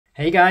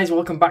Hey guys,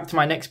 welcome back to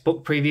my next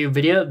book preview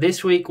video.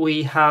 This week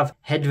we have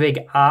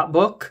Hedvig Art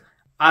Book.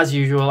 As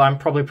usual, I'm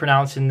probably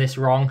pronouncing this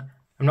wrong.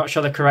 I'm not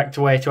sure the correct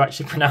way to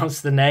actually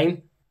pronounce the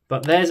name,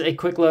 but there's a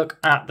quick look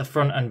at the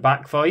front and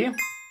back for you.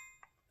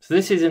 So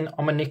this is an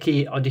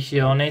Omaniki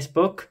Audiciones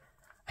book.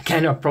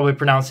 Again, I'm probably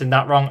pronouncing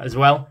that wrong as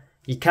well.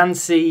 You can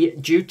see,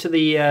 due to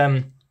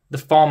the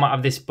format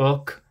of this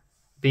book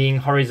being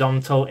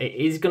horizontal, it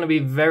is going to be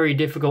very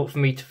difficult for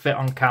me to fit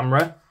on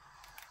camera.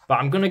 But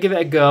I'm going to give it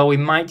a go. We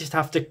might just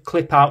have to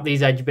clip out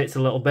these edge bits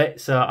a little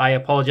bit, so I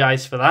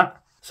apologise for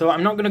that. So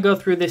I'm not going to go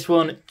through this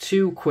one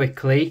too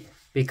quickly,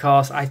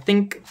 because I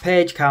think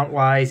page count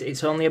wise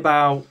it's only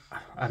about,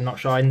 I'm not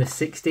sure, in the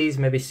 60s,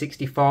 maybe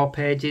 64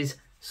 pages,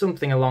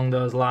 something along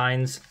those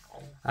lines.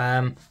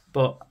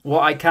 But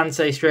what I can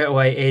say straight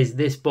away is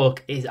this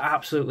book is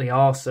absolutely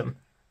awesome.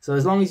 So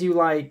as long as you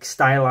like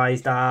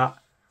stylized art,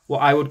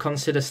 what I would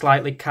consider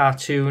slightly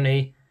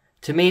cartoony,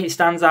 to me it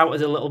stands out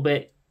as a little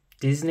bit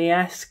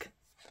Disney-esque,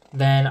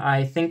 then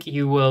I think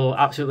you will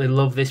absolutely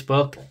love this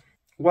book.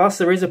 Whilst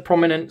there is a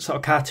prominent sort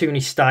of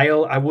cartoony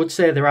style, I would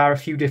say there are a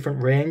few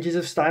different ranges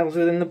of styles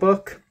within the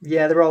book.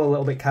 Yeah, they're all a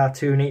little bit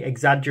cartoony,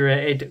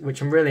 exaggerated, which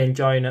I'm really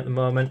enjoying at the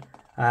moment.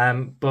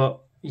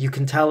 But you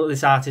can tell that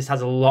this artist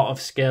has a lot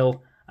of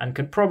skill and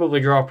can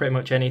probably draw pretty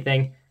much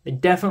anything. They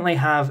definitely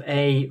have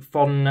a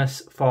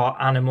fondness for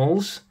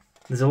animals.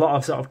 There's a lot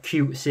of sort of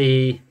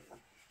cutesy,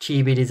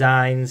 chibi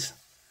designs.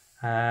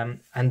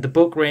 And the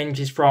book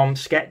ranges from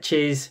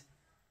sketches,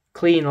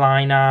 clean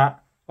line art,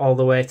 all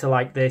the way to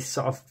like this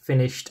sort of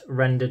finished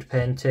rendered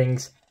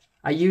paintings.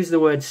 I use the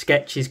word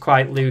sketches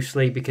quite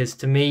loosely because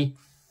to me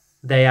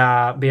they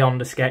are beyond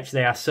a sketch.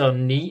 They are so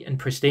neat and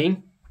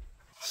pristine.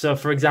 So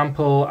for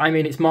example, I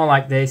mean, it's more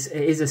like this.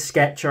 It is a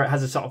sketch, or it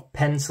has a sort of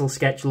pencil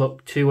sketch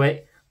look to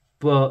it,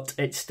 but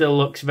it still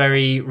looks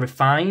very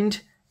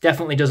refined.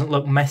 Definitely doesn't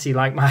look messy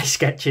like my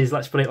sketches,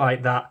 let's put it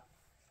like that.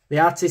 The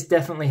artist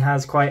definitely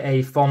has quite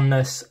a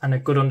fondness and a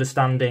good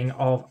understanding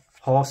of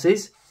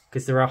horses,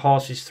 because there are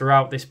horses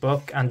throughout this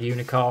book, and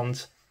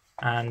unicorns,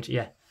 and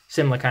yeah,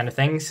 similar kind of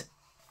things.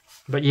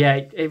 But yeah,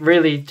 it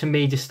really, to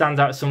me, just stands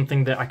out as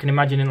something that I can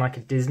imagine in like a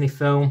Disney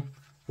film,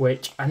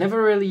 which I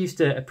never really used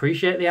to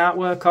appreciate the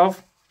artwork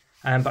of.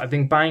 But I've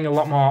been buying a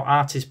lot more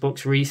artist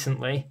books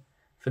recently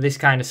for this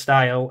kind of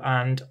style,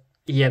 and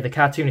yeah, the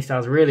cartoony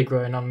style is really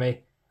growing on me.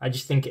 I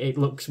just think it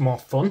looks more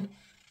fun.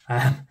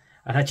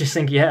 And I just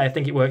think, yeah, I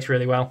think it works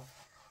really well.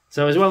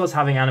 So as well as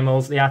having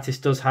animals, the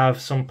artist does have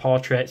some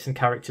portraits and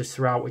characters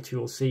throughout, which you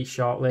will see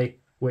shortly,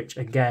 which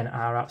again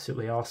are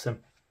absolutely awesome.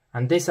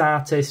 And this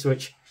artist,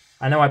 which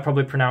I know I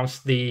probably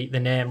pronounced the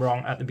name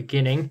wrong at the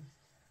beginning,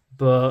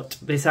 but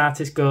this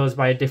artist goes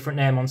by a different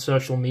name on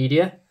social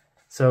media.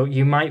 So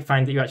you might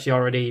find that you actually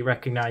already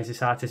recognise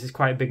this artist. It's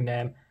quite a big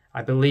name.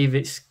 I believe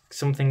it's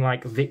something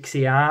like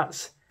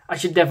VIXIEARTS. I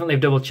should definitely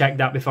have double checked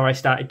that before I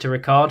started to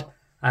record.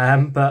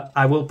 But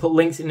I will put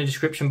links in the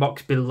description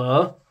box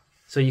below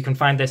so you can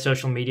find their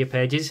social media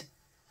pages.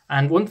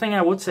 And one thing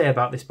I would say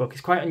about this book is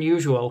quite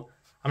unusual.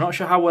 I'm not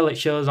sure how well it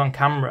shows on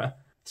camera.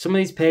 Some of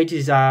these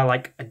pages are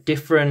like a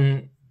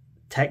different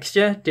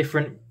texture,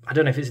 I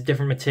don't know if it's a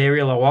different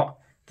material or what.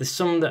 There's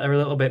some that are a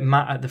little bit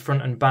matte at the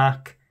front and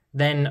back.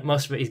 Then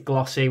most of it is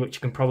glossy, which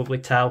you can probably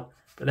tell.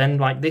 But then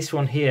like this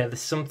one here, there's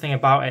something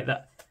about it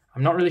that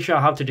I'm not really sure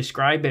how to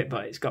describe it,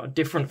 but it's got a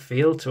different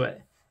feel to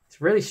it.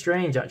 It's really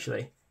strange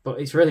actually. But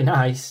it's really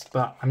nice,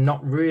 but I'm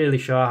not really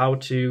sure how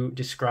to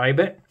describe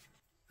it.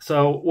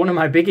 So one of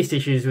my biggest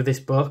issues with this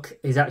book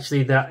is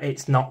actually that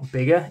it's not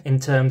bigger in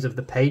terms of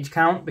the page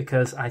count,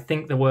 because I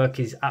think the work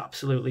is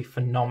absolutely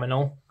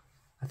phenomenal.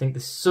 I think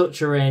there's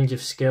such a range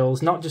of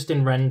skills, not just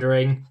in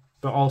rendering,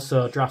 but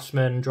also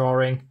draftsman,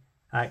 drawing,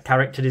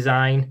 character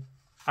design.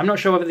 I'm not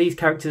sure whether these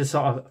characters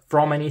are sort of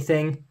from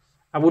anything.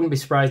 I wouldn't be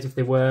surprised if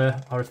they were,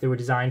 or if they were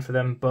designed for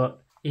them,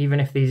 but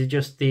even if these are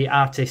just the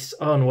artist's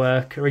own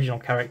work, original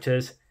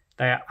characters,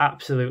 they are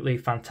absolutely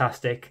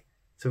fantastic.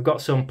 So we've got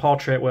some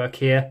portrait work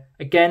here.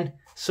 Again,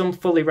 some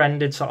fully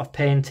rendered, sort of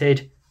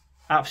painted,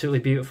 absolutely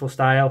beautiful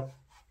style.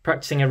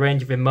 Practicing a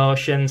range of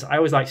emotions. I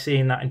always like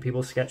seeing that in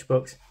people's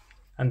sketchbooks.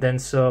 And then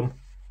some,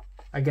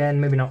 again,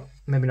 maybe not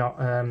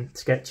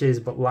sketches,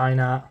 but line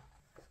art.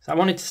 So I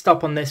wanted to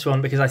stop on this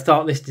one because I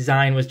thought this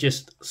design was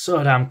just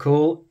so damn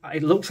cool.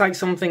 It looks like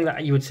something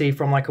that you would see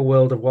from like a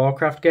World of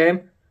Warcraft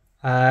game.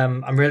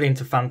 I'm really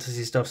into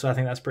fantasy stuff, so I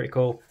think that's pretty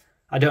cool.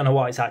 I don't know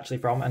what it's actually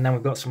from. And then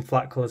we've got some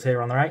flat colours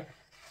here on the right.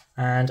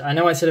 And I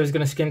know I said I was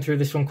going to skim through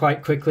this one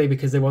quite quickly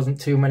because there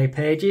wasn't too many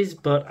pages,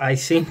 but I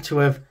seem to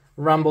have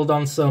rambled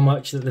on so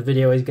much that the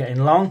video is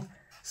getting long.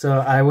 So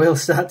I will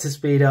start to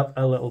speed up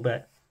a little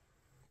bit.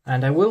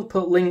 And I will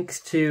put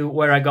links to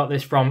where I got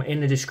this from in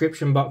the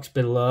description box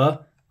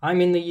below. I'm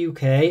in the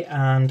UK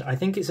and I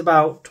think it's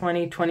about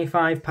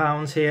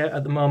 £20–25 here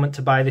at the moment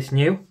to buy this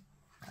new.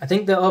 I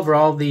think that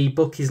overall the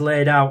book is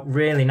laid out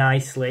really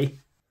nicely.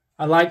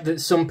 I like that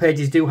some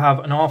pages do have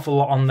an awful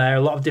lot on there,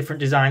 a lot of different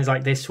designs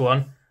like this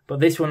one. But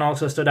this one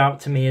also stood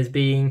out to me as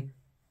being,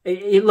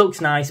 it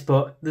looks nice,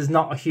 but there's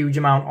not a huge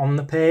amount on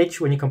the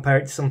page when you compare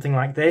it to something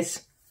like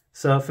this.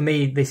 So for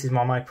me, this is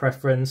more my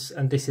preference,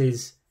 and this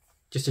is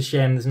just a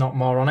shame there's not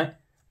more on it.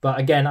 But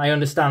again, I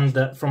understand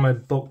that from a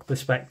book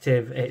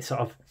perspective, it sort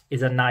of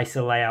is a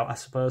nicer layout, I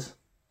suppose.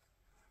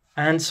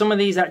 And some of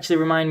these actually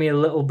remind me a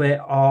little bit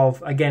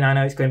of, again, I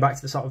know it's going back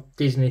to the sort of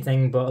Disney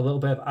thing, but a little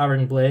bit of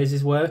Aaron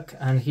Blaze's work,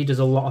 and he does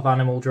a lot of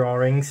animal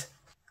drawings.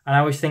 And I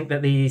always think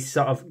that these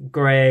sort of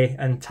grey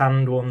and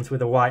tanned ones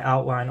with a white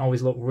outline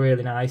always look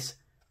really nice.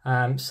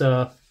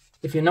 So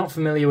if you're not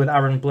familiar with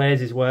Aaron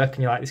Blaze's work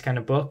and you like this kind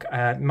of book,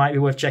 it might be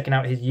worth checking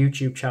out his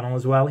YouTube channel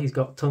as well. He's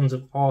got tons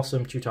of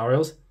awesome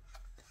tutorials.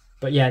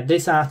 But yeah,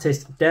 this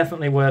artist,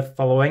 definitely worth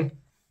following.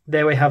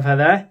 There we have her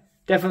there.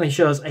 Definitely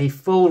shows a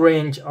full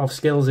range of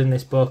skills in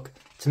this book.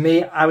 To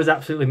me, I was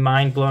absolutely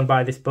mind blown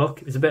by this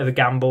book. It was a bit of a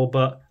gamble,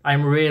 but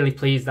I'm really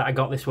pleased that I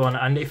got this one.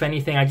 And if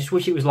anything, I just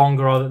wish it was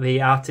longer, or that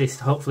the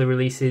artist hopefully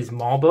releases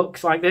more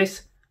books like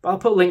this. But I'll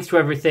put links to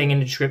everything in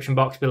the description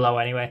box below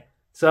anyway.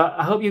 So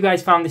I hope you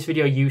guys found this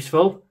video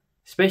useful,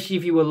 especially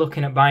if you were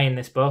looking at buying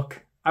this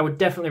book. I would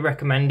definitely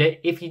recommend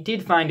it. If you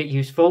did find it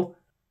useful,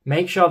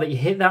 make sure that you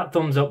hit that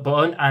thumbs up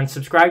button and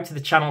subscribe to the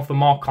channel for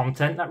more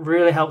content. That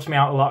really helps me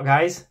out a lot,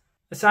 guys.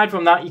 Aside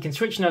from that, you can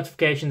switch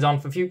notifications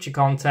on for future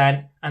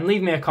content and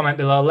leave me a comment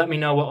below. Let me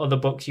know what other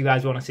books you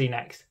guys want to see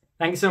next.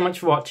 Thanks so much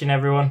for watching,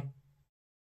 everyone.